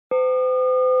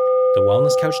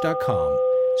thewellnesscouch.com,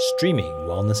 streaming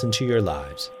wellness into your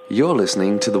lives. You're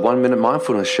listening to the 1 Minute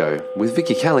Mindfulness Show with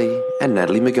Vicky Kelly and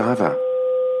Natalie MacGyver.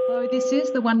 So this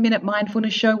is the 1 Minute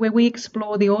Mindfulness Show where we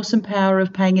explore the awesome power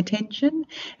of paying attention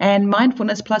and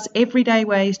mindfulness plus everyday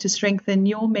ways to strengthen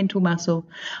your mental muscle.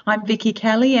 I'm Vicky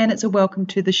Kelly and it's a welcome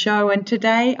to the show. And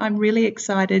today I'm really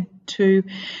excited to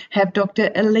have Dr.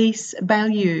 Elise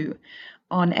Bialylew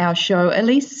on our show.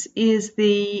 Elise is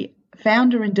the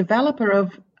founder and developer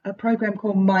of a program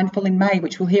called Mindful in May,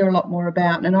 which we'll hear a lot more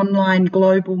about, an online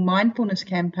global mindfulness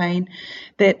campaign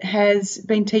that has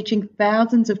been teaching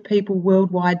thousands of people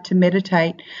worldwide to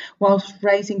meditate whilst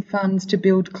raising funds to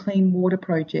build clean water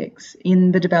projects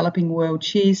in the developing world.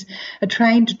 She's a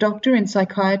trained doctor in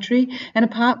psychiatry, and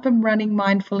apart from running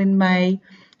Mindful in May,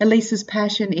 Elise's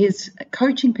passion is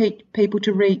coaching people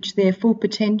to reach their full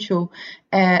potential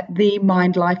at the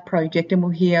Mind Life Project, and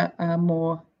we'll hear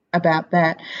more about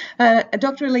that.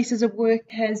 Dr. Elise's work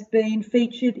has been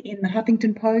featured in the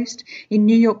Huffington Post, in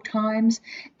New York Times,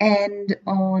 and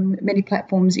on many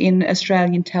platforms in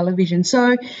Australian television.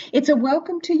 So it's a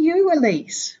welcome to you,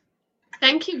 Elise.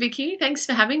 Thank you, Vicky. Thanks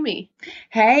for having me.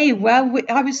 Hey, well,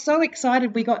 I was so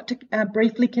excited. We got to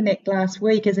briefly connect last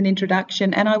week as an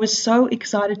introduction, and I was so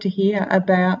excited to hear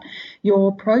about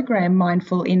your program,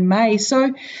 Mindful in May.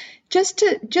 So just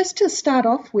to start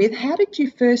off with, how did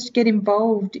you first get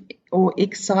involved or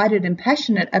excited and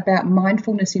passionate about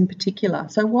mindfulness in particular?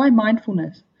 So why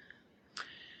mindfulness?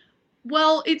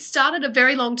 Well, it started a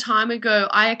very long time ago.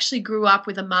 I actually grew up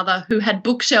with a mother who had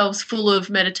bookshelves full of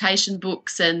meditation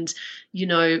books and,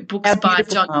 books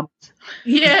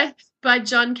by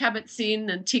John Kabat-Zinn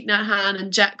and Thich Nhat Hanh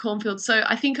and Jack Kornfield. So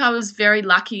I think I was very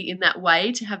lucky in that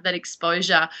way to have that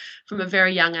exposure from a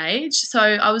very young age. So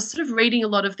I was sort of reading a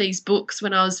lot of these books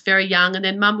when I was very young, and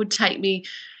then Mum would take me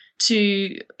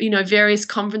to, various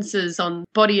conferences on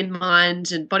body and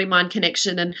mind and body-mind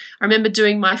connection. And I remember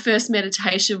doing my first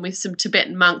meditation with some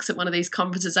Tibetan monks at one of these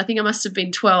conferences. I think I must have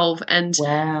been 12. And,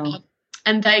 wow.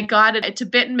 And they guided a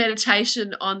Tibetan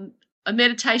meditation on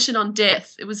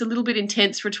death. It was a little bit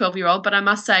intense for a 12-year-old, but I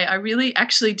must say I really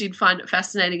actually did find it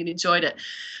fascinating and enjoyed it.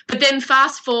 But then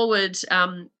fast forward,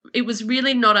 it was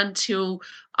really not until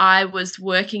I was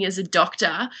working as a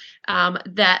doctor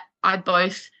that I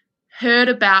both heard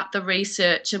about the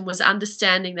research and was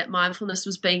understanding that mindfulness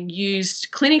was being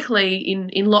used clinically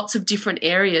in lots of different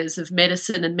areas of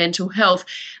medicine and mental health,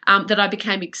 that I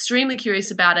became extremely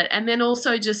curious about it, and then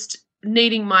also just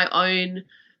needing my own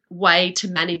way to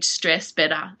manage stress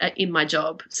better in my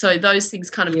job. So those things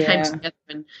kind of came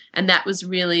together, and that was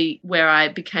really where I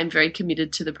became very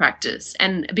committed to the practice.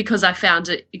 And because I found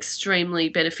it extremely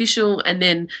beneficial, and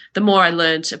then the more I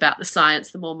learned about the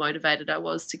science, the more motivated I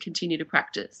was to continue to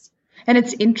practice. And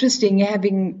it's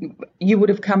interesting you would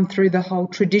have come through the whole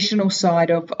traditional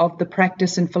side of the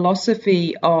practice and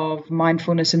philosophy of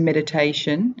mindfulness and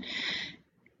meditation,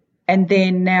 and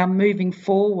then now moving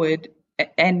forward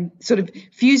and sort of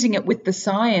fusing it with the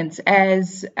science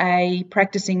as a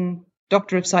practicing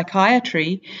doctor of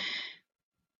psychiatry.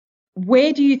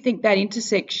 Where do you think that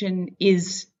intersection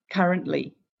is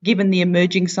currently, given the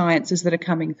emerging sciences that are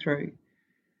coming through?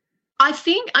 I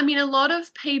think, a lot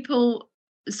of people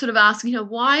sort of ask,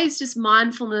 why is just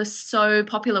mindfulness so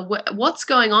popular? What's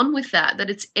going on with that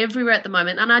it's everywhere at the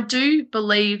moment? And I do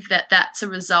believe that that's a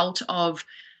result of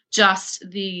just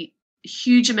the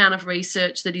huge amount of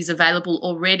research that is available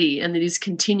already and that is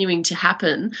continuing to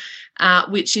happen,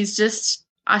 which is just,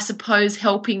 I suppose,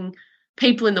 helping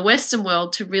people in the Western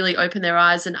world to really open their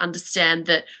eyes and understand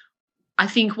that I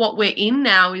think what we're in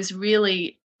now is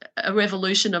really a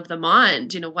revolution of the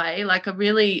mind, in a way, like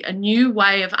a new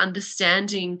way of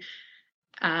understanding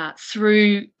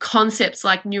through concepts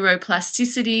like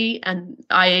neuroplasticity, and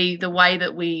i.e. the way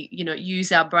that we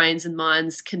use our brains and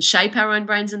minds can shape our own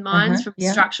brains and minds from a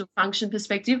structural function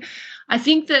perspective. I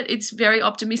think that it's very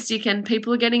optimistic, and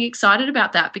people are getting excited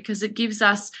about that because it gives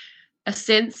us a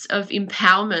sense of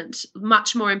empowerment,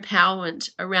 much more empowerment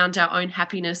around our own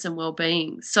happiness and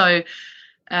well-being. So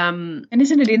and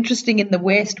isn't it interesting, in the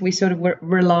West we sort of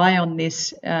rely on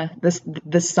this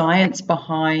the science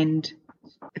behind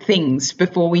things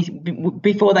before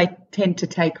they tend to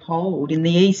take hold. In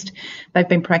the East, they've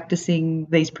been practicing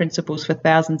these principles for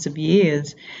thousands of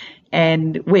years,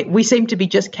 and we seem to be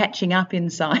just catching up in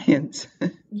science.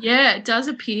 Yeah, it does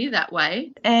appear that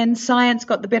way. And science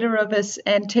got the better of us,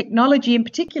 and technology in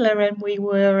particular, and we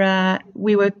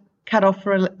were cut off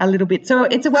for a little bit. So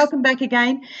it's a welcome back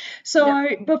again. So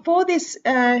before this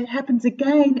happens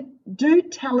again, do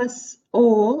tell us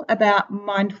all about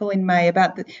Mindful in May,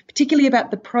 particularly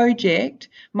about the project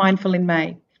Mindful in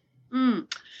May. Mm.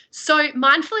 So,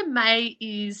 Mindful in May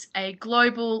is a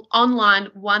global online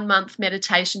 1 month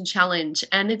meditation challenge,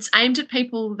 and it's aimed at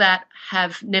people that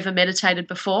have never meditated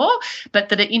before, but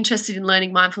that are interested in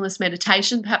learning mindfulness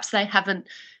meditation. Perhaps they haven't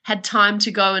had time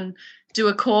to go and do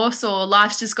a course, or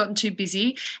life's just gotten too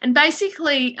busy. And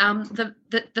basically,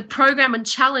 the program and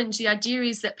challenge, the idea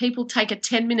is that people take a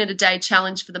 10-minute a day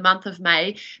challenge for the month of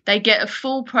May. They get a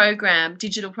full program,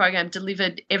 digital program,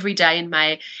 delivered every day in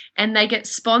May, and they get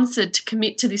sponsored to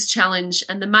commit to this challenge.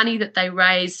 And the money that they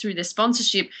raise through their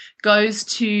sponsorship goes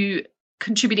to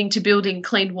contributing to building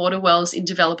clean water wells in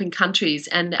developing countries.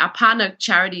 And our partner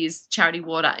charity is Charity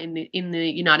Water in the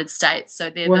United States.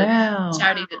 So they're the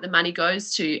charity that the money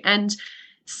goes to. And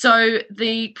so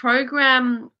the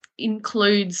program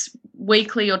includes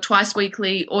weekly or twice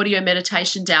weekly audio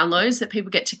meditation downloads that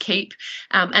people get to keep.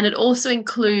 And it also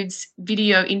includes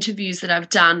video interviews that I've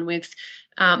done with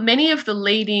many of the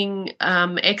leading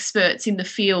experts in the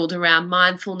field around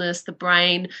mindfulness, the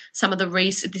brain, some of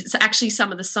the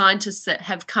some of the scientists that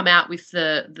have come out with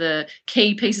the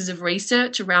key pieces of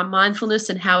research around mindfulness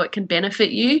and how it can benefit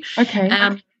you.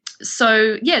 Okay.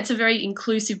 So, yeah, it's a very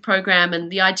inclusive program,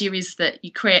 and the idea is that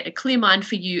you create a clear mind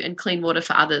for you and clean water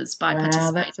for others by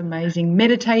participating. Wow, that's amazing.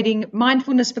 Meditating,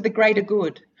 mindfulness for the greater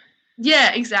good.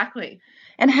 Yeah, exactly.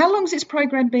 And how long's this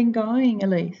program been going,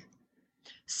 Elise?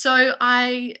 So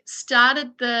I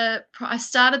started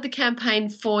the campaign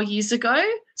 4 years ago.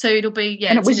 So it'll be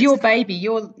And it was your baby.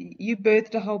 You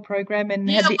birthed a whole program and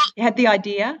had the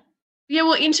idea. Yeah,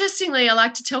 well, interestingly, I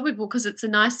like to tell people, because it's a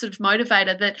nice sort of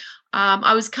motivator, that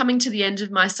I was coming to the end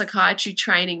of my psychiatry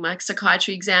training, my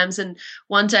psychiatry exams, and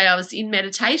one day I was in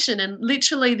meditation, and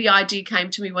literally the idea came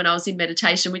to me when I was in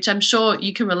meditation, which I'm sure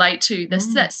you can relate to.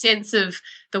 There's that sense of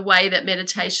the way that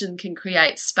meditation can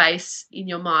create space in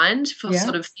your mind for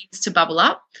sort of things to bubble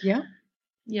up. Yeah.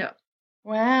 Yeah.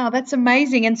 Wow, that's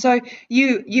amazing. And so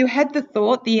you had the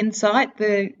thought, the insight,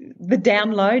 the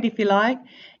download, if you like,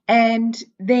 and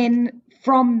then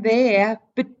from there,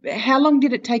 but how long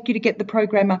did it take you to get the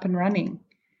program up and running?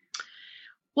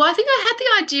 Well, I think I had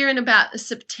the idea in about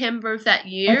September of that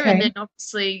year, Okay. and then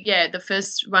obviously, the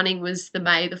first running was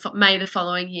May the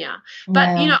following year.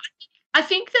 But Wow. I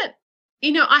think that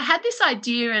I had this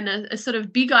idea, and a sort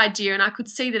of big idea, and I could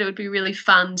see that it would be really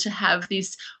fun to have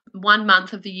this 1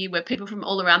 month of the year where people from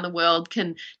all around the world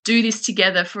can do this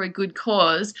together for a good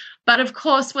cause. But of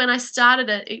course, when I started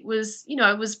it, it was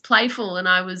playful, and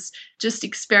I was just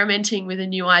experimenting with a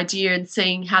new idea and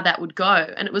seeing how that would go.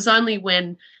 And it was only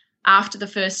when, after the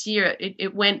first year,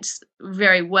 it went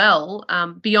very well,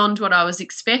 beyond what I was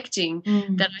expecting,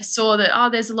 that I saw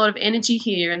that, there's a lot of energy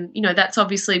here. And, that's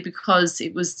obviously because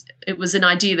it was an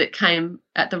idea that came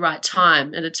at the right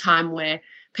time, at a time where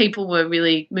people were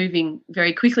really moving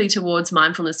very quickly towards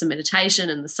mindfulness and meditation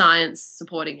and the science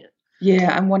supporting it.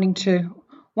 Yeah, and wanting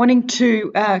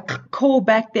to call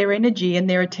back their energy and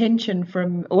their attention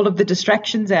from all of the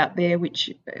distractions out there, which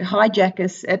hijack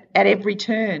us at every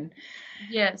turn.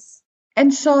 Yes.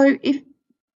 And so if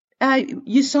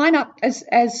you sign up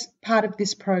as part of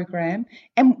this program,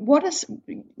 and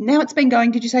now it's been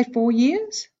going, did you say 4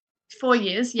 years? 4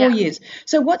 years, yeah. 4 years.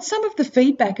 So what's some of the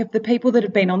feedback of the people that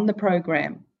have been on the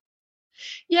program?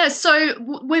 Yeah,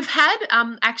 so we've had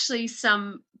actually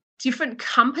some different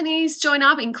companies join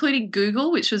up, including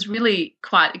Google, which was really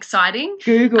quite exciting.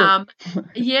 Google.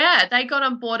 Yeah, they got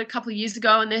on board a couple of years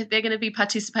ago, and they're going to be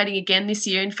participating again this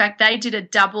year. In fact, they did a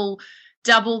double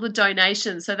the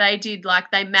donations. So they did,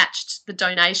 they matched the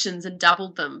donations and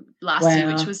doubled them last year,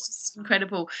 which was just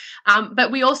incredible. But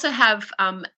we also have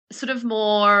sort of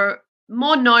more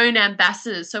known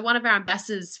ambassadors. So one of our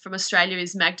ambassadors from Australia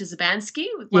is Magda Zabansky,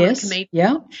 one of the comedians.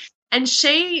 Yeah. And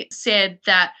she said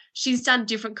that she's done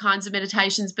different kinds of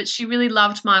meditations, but she really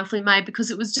loved Mindful in May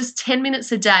because it was just 10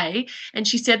 minutes a day. And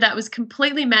she said that was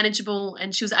completely manageable,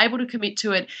 and she was able to commit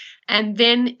to it. And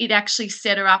then it actually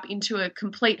set her up into a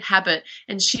complete habit.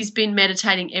 And she's been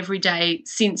meditating every day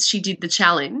since she did the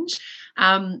challenge.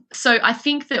 So I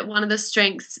think that one of the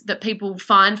strengths that people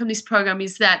find from this program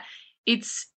is that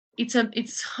it's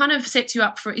kind of sets you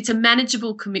up for, it's a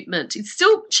manageable commitment. It's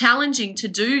still challenging to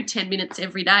do 10 minutes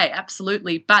every day,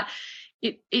 absolutely, but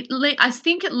I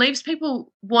think it leaves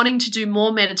people wanting to do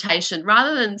more meditation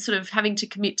rather than sort of having to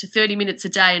commit to 30 minutes a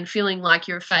day and feeling like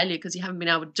you're a failure because you haven't been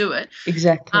able to do it.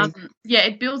 Exactly.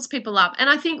 It builds people up. And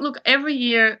I think, look, every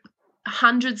year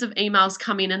hundreds of emails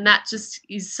come in, and that just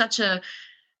is such a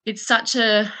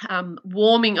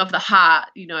warming of the heart,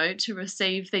 to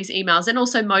receive these emails, and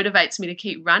also motivates me to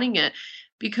keep running it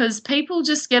because people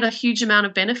just get a huge amount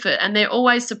of benefit, and they're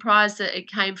always surprised that it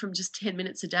came from just 10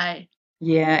 minutes a day.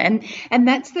 Yeah, and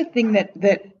that's the thing that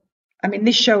I mean,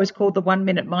 this show is called the 1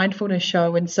 Minute Mindfulness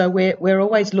Show, and so we're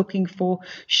always looking for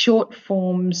short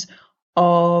forms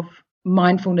of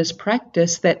mindfulness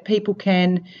practice that people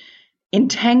can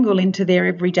entangle into their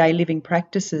everyday living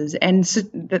practices. And so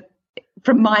that,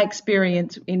 from my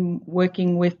experience in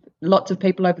working with lots of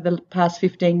people over the past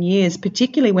 15 years,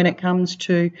 particularly when it comes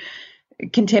to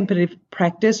contemplative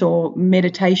practice or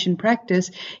meditation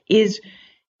practice, is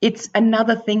it's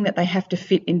another thing that they have to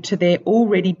fit into their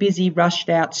already busy, rushed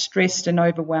out, stressed and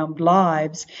overwhelmed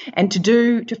lives. And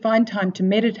to find time to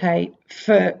meditate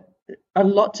for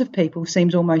lots of people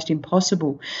seems almost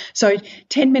impossible. So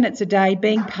 10 minutes a day,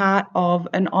 being part of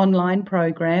an online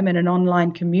program and an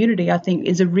online community, I think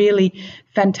is a really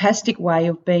fantastic way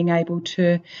of being able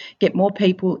to get more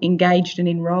people engaged and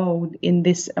enrolled in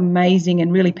this amazing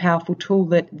and really powerful tool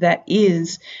that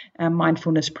is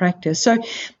mindfulness practice. So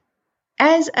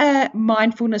as a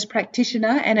mindfulness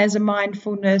practitioner and as a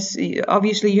mindfulness,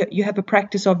 obviously you have a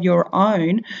practice of your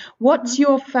own. What's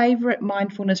your favourite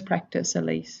mindfulness practice,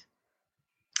 Elise?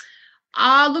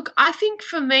 Look, I think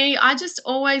for me, I just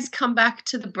always come back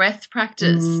to the breath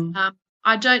practice.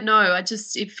 I don't know.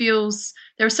 It feels,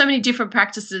 there are so many different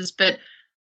practices, but.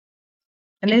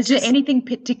 And is there anything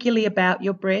particularly about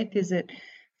your breath? Is it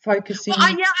focusing?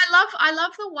 Well, I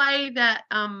love the way that,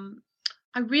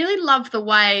 I really love the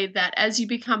way that as you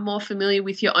become more familiar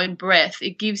with your own breath,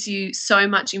 it gives you so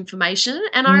much information.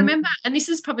 And I remember, and this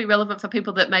is probably relevant for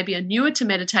people that maybe are newer to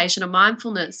meditation or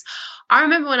mindfulness, I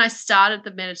remember when I started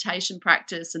the meditation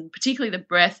practice and particularly the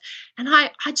breath, and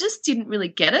I just didn't really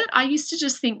get it. I used to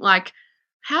just think like,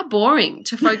 how boring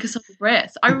to focus on the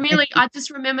breath. I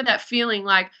just remember that feeling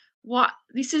like, what,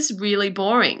 this is really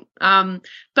boring.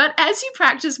 But as you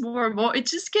practice more and more, it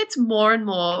just gets more and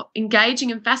more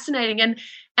engaging and fascinating. And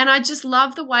I just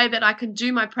love the way that I can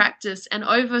do my practice, and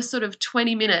over sort of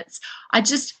 20 minutes, I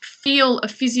just feel a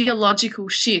physiological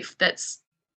shift that's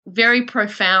very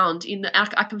profound.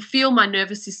 I can feel my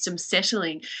nervous system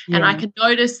settling, and I can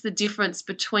notice the difference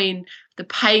between the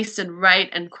pace and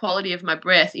rate and quality of my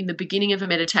breath in the beginning of a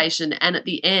meditation and at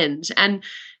the end. And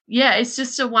yeah, it's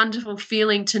just a wonderful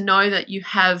feeling to know that you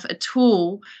have a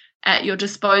tool at your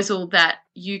disposal that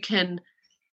you can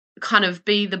kind of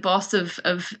be the boss of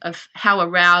how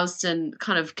aroused and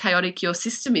kind of chaotic your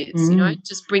system is,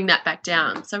 just bring that back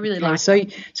down. So I really like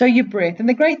it. So your breath. And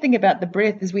the great thing about the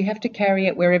breath is we have to carry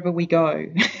it wherever we go.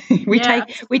 we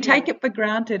take it for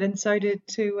granted, and so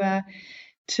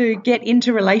to get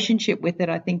into relationship with it,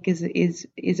 I think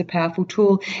is a powerful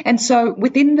tool. And so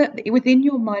within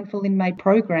your Mindful in May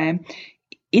program,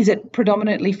 is it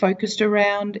predominantly focused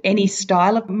around any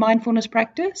style of mindfulness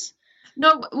practice?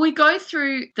 No, we go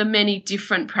through the many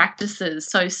different practices.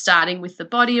 So starting with the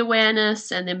body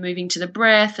awareness, and then moving to the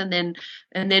breath, and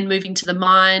then moving to the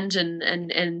mind,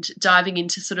 and diving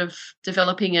into sort of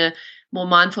developing a more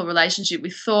mindful relationship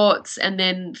with thoughts, and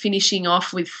then finishing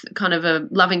off with kind of a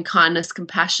loving kindness,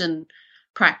 compassion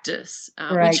practice.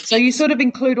 Right. So you sort of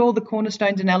include all the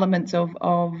cornerstones and elements of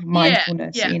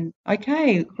mindfulness in.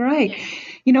 Okay, great.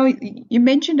 Yeah. You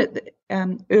mentioned it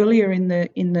earlier in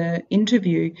the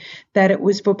interview that it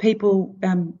was for people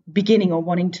beginning or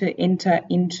wanting to enter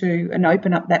into and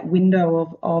open up that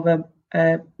window of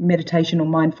a meditation or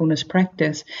mindfulness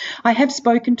practice. I have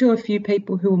spoken to a few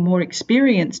people who are more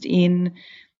experienced in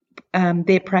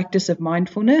their practice of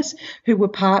mindfulness, who were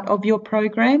part of your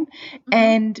program,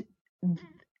 and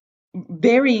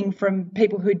varying from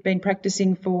people who'd been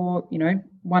practicing for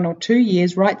 1 or 2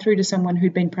 years right through to someone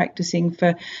who'd been practicing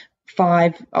for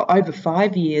over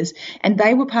 5 years, and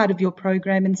they were part of your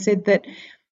program and said that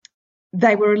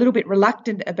they were a little bit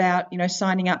reluctant about,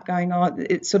 signing up, going,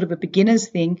 it's sort of a beginner's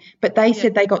thing, but they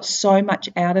said they got so much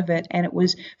out of it, and it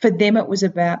was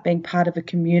about being part of a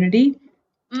community,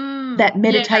 that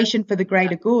meditation for the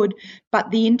greater good.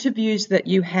 But the interviews that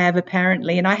you have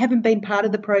apparently, and I haven't been part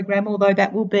of the program, although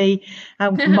that will be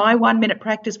my 1 minute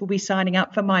practice will be signing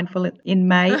up for Mindful in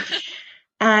May.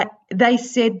 They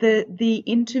said the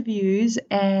interviews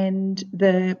and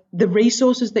the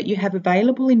resources that you have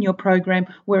available in your program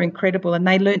were incredible, and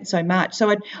they learnt so much.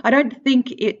 So I don't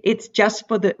think it's just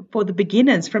for the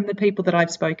beginners from the people that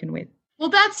I've spoken with. Well,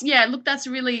 that's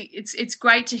really, it's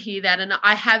great to hear that, and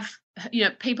I have,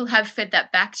 people have fed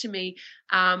that back to me,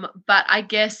 but I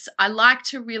guess I like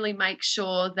to really make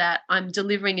sure that I'm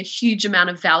delivering a huge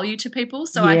amount of value to people.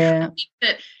 So I think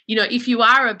that, if you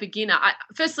are a beginner,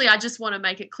 firstly, I just want to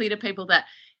make it clear to people that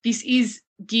this is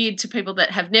geared to people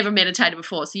that have never meditated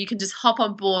before, so you can just hop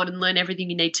on board and learn everything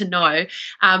you need to know.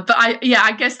 But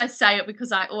I guess I say it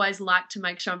because I always like to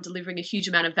make sure I'm delivering a huge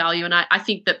amount of value, and I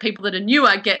think that people that are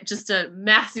newer get just a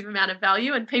massive amount of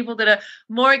value, and people that are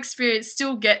more experienced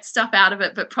still get stuff out of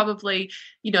it, but probably,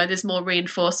 you know, there's more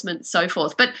reinforcement, so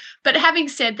forth. But having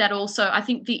said that, also I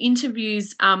think the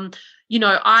interviews, you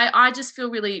know, I just feel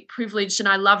really privileged, and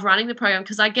I love running the program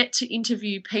because I get to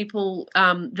interview people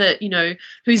that, you know,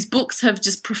 whose books have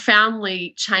just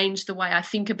profoundly changed the way I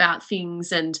think about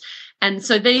things. And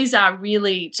so these are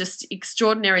really just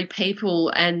extraordinary people,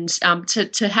 and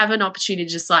to have an opportunity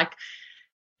to just like,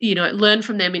 you know, learn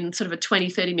from them in sort of a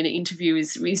 20-30 minute interview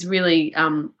is really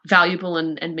valuable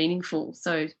and meaningful.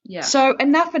 So yeah. So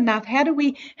enough. How do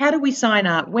we sign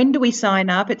up? When do we sign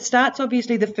up? It starts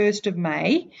obviously the 1st of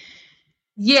May.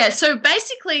 Yeah, so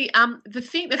basically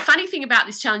the funny thing about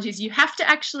this challenge is you have to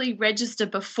actually register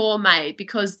before May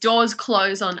because doors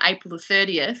close on April the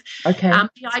 30th. Okay.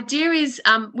 The idea is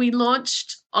we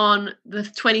launched on the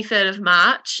 23rd of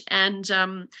March, and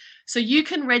so you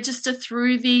can register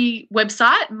through the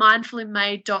website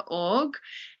mindfulinmay.org,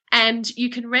 and you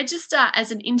can register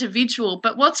as an individual,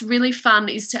 but what's really fun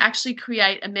is to actually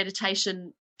create a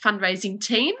meditation fundraising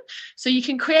team. So you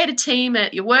can create a team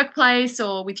at your workplace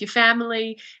or with your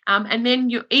family, and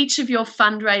then each of your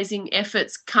fundraising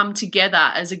efforts come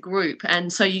together as a group,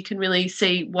 and so you can really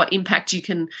see what impact you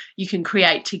can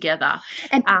create together.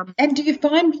 And do you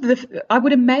find I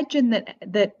would imagine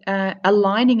that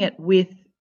aligning it with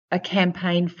a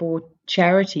campaign for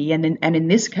charity, and in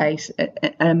this case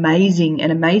an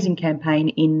amazing campaign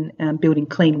in building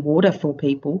clean water for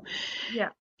people. Yeah.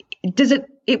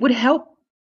 It would help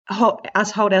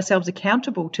us hold ourselves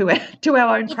accountable to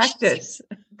our own practice.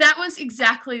 That was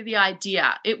exactly the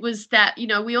idea. It was that, you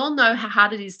know, we all know how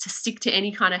hard it is to stick to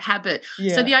any kind of habit.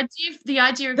 Yeah. So the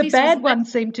idea of the this bad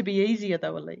ones seem to be easier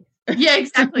though, Elise. Yeah,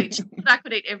 exactly. I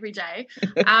could eat every day.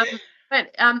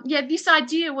 But this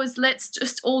idea was, let's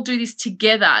just all do this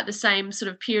together at the same sort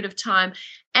of period of time,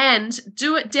 and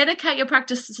dedicate your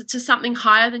practice to something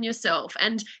higher than yourself,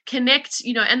 and connect,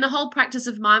 you know, and the whole practice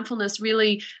of mindfulness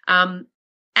really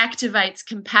activates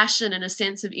compassion and a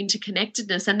sense of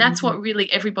interconnectedness, and that's what really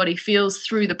everybody feels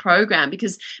through the program,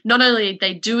 because not only are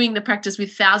they doing the practice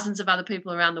with thousands of other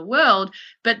people around the world,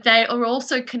 but they are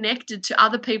also connected to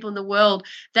other people in the world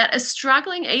that are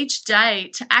struggling each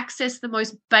day to access the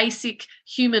most basic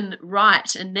human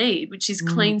right and need, which is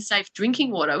clean, safe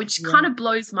drinking water, which kind of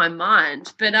blows my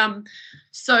mind. But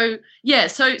so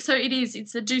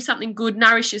it's a do something good,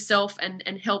 nourish yourself, and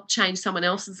help change someone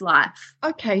else's life.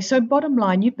 Okay, so bottom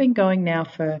line, you've been going now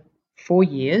for 4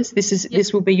 years.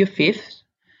 This will be your 5th.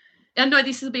 No,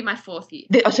 this will be my 4th year.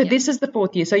 This is the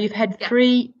 4th year. So you've had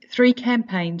three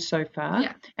campaigns so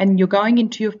far, and you're going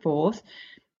into your 4th.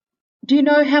 Do you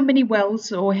know how many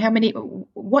wells or how many?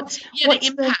 What's the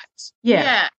impact?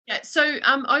 Yeah. So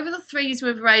over the 3 years,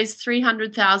 we've raised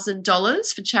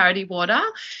 $300,000 for charity water.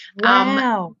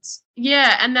 Wow.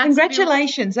 And that's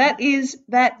congratulations. That is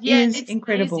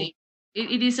incredible. Amazing.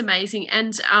 It is amazing,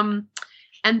 and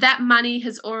that money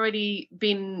has already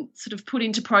been sort of put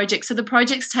into projects. So the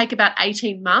projects take about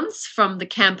 18 months from the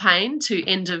campaign to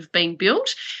end of being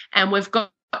built, and we've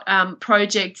got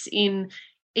projects in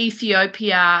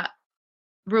Ethiopia,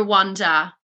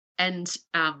 Rwanda, and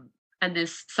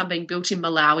there's some being built in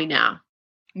Malawi now.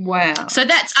 Wow. So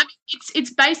that's, I mean,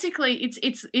 it's basically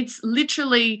it's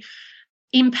literally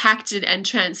impacted and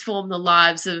transformed the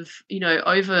lives of, you know,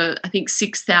 over, I think,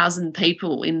 6,000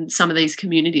 people in some of these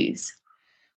communities.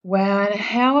 Wow, and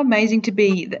how amazing to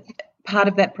be part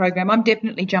of that program. I'm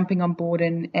definitely jumping on board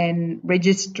and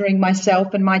registering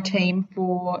myself and my team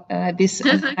for this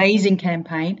amazing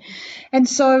campaign. And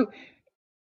so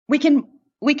we can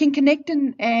connect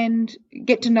and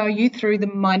get to know you through the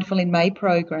Mindful in May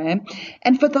program.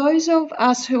 And for those of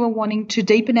us who are wanting to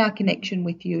deepen our connection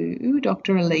with you,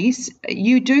 Dr. Elise,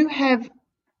 you do have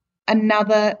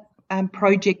another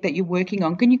project that you're working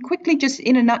on. Can you quickly, just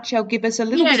in a nutshell, give us a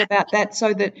little bit about that,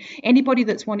 so that anybody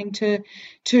that's wanting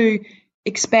to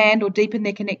expand or deepen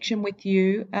their connection with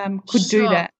you could do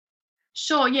that?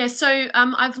 Sure, yeah. So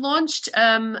I've launched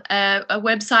a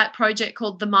website project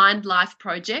called the Mind Life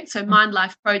Project, so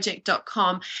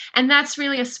mindlifeproject.com, and that's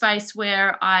really a space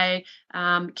where I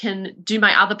can do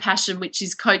my other passion, which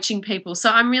is coaching people. So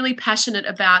I'm really passionate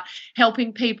about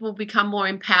helping people become more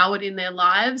empowered in their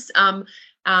lives,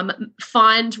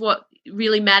 find what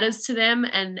really matters to them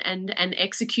and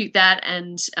execute that,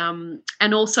 and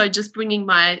also just bringing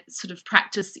my sort of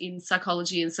practice in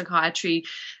psychology and psychiatry,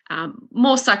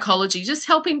 more psychology, just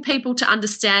helping people to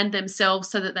understand themselves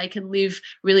so that they can live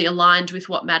really aligned with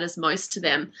what matters most to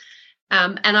them.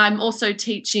 And I also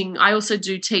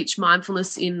do teach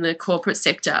mindfulness in the corporate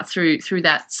sector through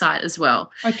that site as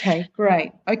well. Okay,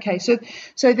 great. Okay, so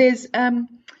there's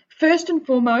first and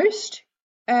foremost,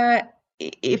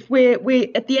 if we're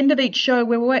at the end of each show,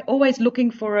 we're always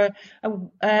looking for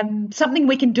something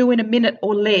we can do in a minute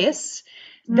or less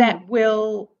that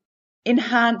will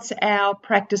enhance our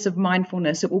practice of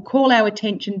mindfulness. It will call our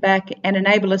attention back and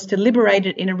enable us to liberate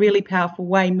it in a really powerful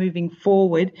way moving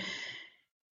forward.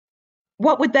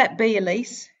 What would that be,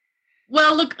 Elise?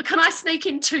 Well, look, can I sneak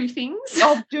in two things?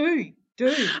 Oh, do.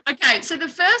 Okay, so the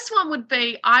first one would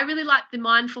be, I really like the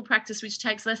mindful practice, which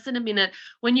takes less than a minute.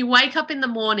 When you wake up in the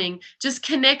morning, just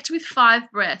connect with 5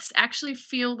 breaths. Actually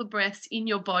feel the breaths in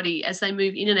your body as they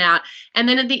move in and out. And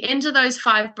then at the end of those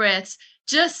 5 breaths,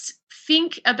 just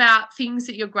think about things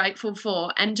that you're grateful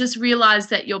for and just realize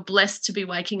that you're blessed to be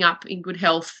waking up in good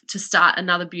health to start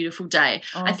another beautiful day.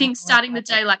 I think starting the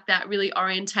day like that really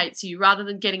orientates you, rather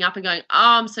than getting up and going, oh,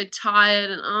 I'm so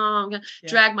tired and I'm going to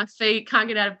drag my feet, can't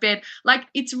get out of bed. Like,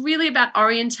 it's really about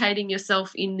orientating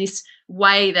yourself in this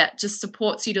way that just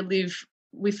supports you to live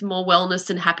with more wellness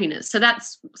and happiness. So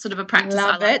that's sort of a practice.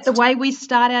 Love it. The way we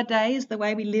start our day is the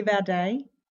way we live our day.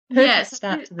 Yes,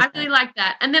 I really like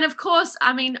that. And then, of course,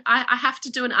 I mean, I have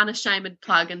to do an unashamed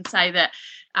plug and say that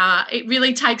it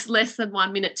really takes less than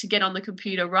 1 minute to get on the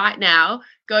computer right now.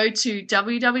 Go to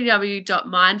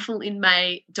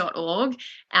www.mindfulinmay.org,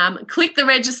 click the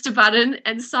register button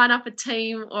and sign up a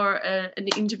team or an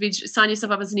individual, sign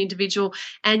yourself up as an individual,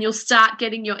 and you'll start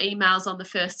getting your emails on the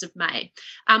 1st of May.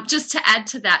 Just to add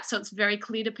to that, so it's very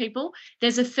clear to people,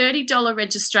 there's a $30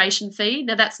 registration fee.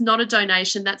 Now, that's not a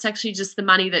donation. That's actually just the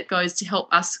money that goes to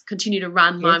help us continue to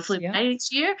run Mindful in May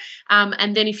each year.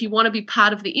 And then if you want to be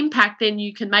part of the impact, then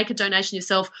you can make a donation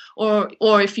yourself,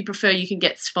 or if you prefer, you can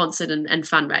get sponsored and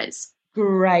fundraise.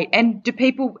 Great. And do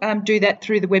people do that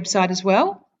through the website as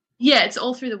well? Yeah, it's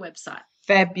all through the website.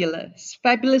 Fabulous.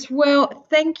 Well,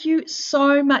 thank you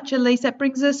so much, Elise. That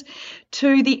brings us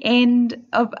to the end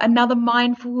of another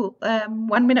mindful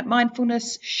 1 Minute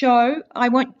Mindfulness show. I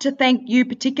want to thank you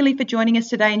particularly for joining us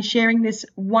today and sharing this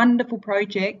wonderful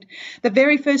project. The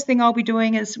very first thing I'll be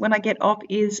doing is, when I get off,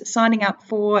 is signing up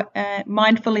for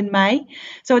Mindful in May.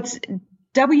 So it's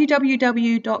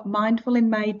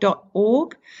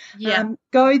www.mindfulinmay.org.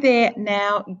 Go there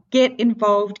now, get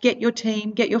involved, get your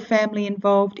team, get your family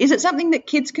involved. Is it something that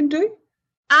kids can do?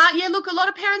 Yeah, look, a lot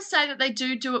of parents say that they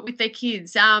do it with their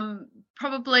kids.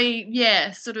 Probably,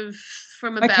 sort of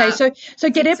from about... Okay, so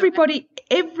get everybody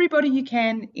you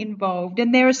can involved.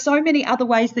 And there are so many other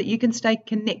ways that you can stay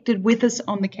connected with us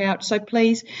on the couch. So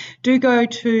please do go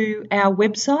to our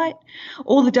website,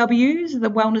 all the W's,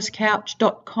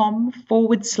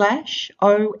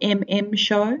 thewellnesscouch.com/OMM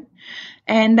show.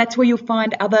 And that's where you'll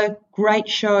find other great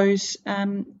shows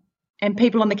and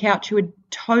people on the couch who are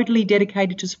totally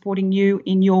dedicated to supporting you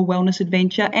in your wellness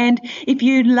adventure. And if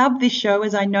you love this show,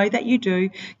 as I know that you do,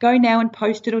 go now and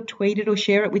post it or tweet it or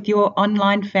share it with your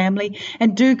online family,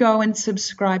 and do go and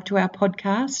subscribe to our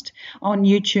podcast on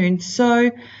YouTube. So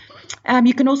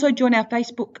you can also join our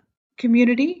Facebook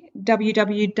community,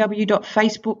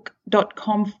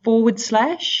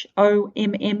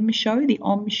 www.facebook.com/OMM show, the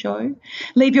OM show.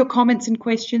 Leave your comments and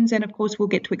questions, and of course we'll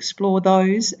get to explore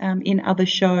those in other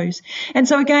shows. And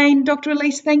so again, Dr.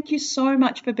 Elise, thank you so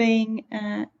much for being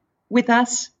with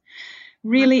us.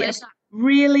 Really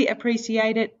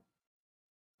appreciate it.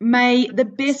 May the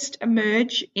best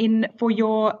emerge for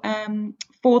your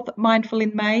 4th Mindful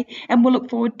in May, and we'll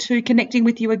look forward to connecting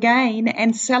with you again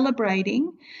and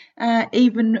celebrating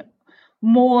even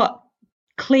more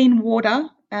clean water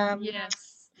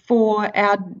for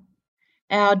our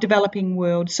developing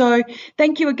world. So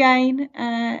thank you again.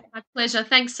 My pleasure.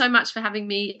 Thanks so much for having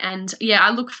me. And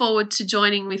I look forward to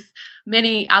joining with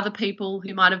many other people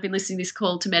who might have been listening to this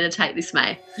call to meditate this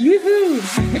May. Yoo-hoo!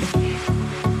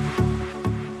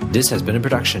 This has been a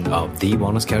production of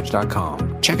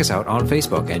TheWellnessCouch.com. Check us out on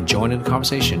Facebook and join in the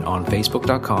conversation on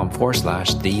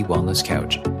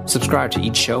Facebook.com/TheWellnessCouch. Subscribe to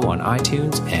each show on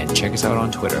iTunes and check us out on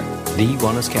Twitter. The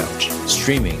Wellness Couch,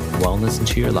 streaming wellness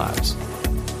into your lives.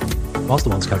 Whilst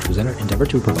the Wellness Couch presenter endeavor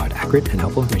to provide accurate and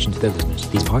helpful information to their listeners,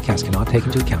 these podcasts cannot take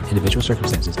into account individual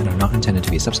circumstances and are not intended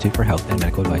to be a substitute for health and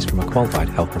medical advice from a qualified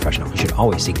health professional. You should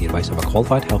always seek the advice of a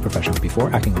qualified health professional before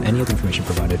acting on any of the information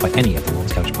provided by any of the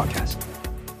Wellness Couch podcasts.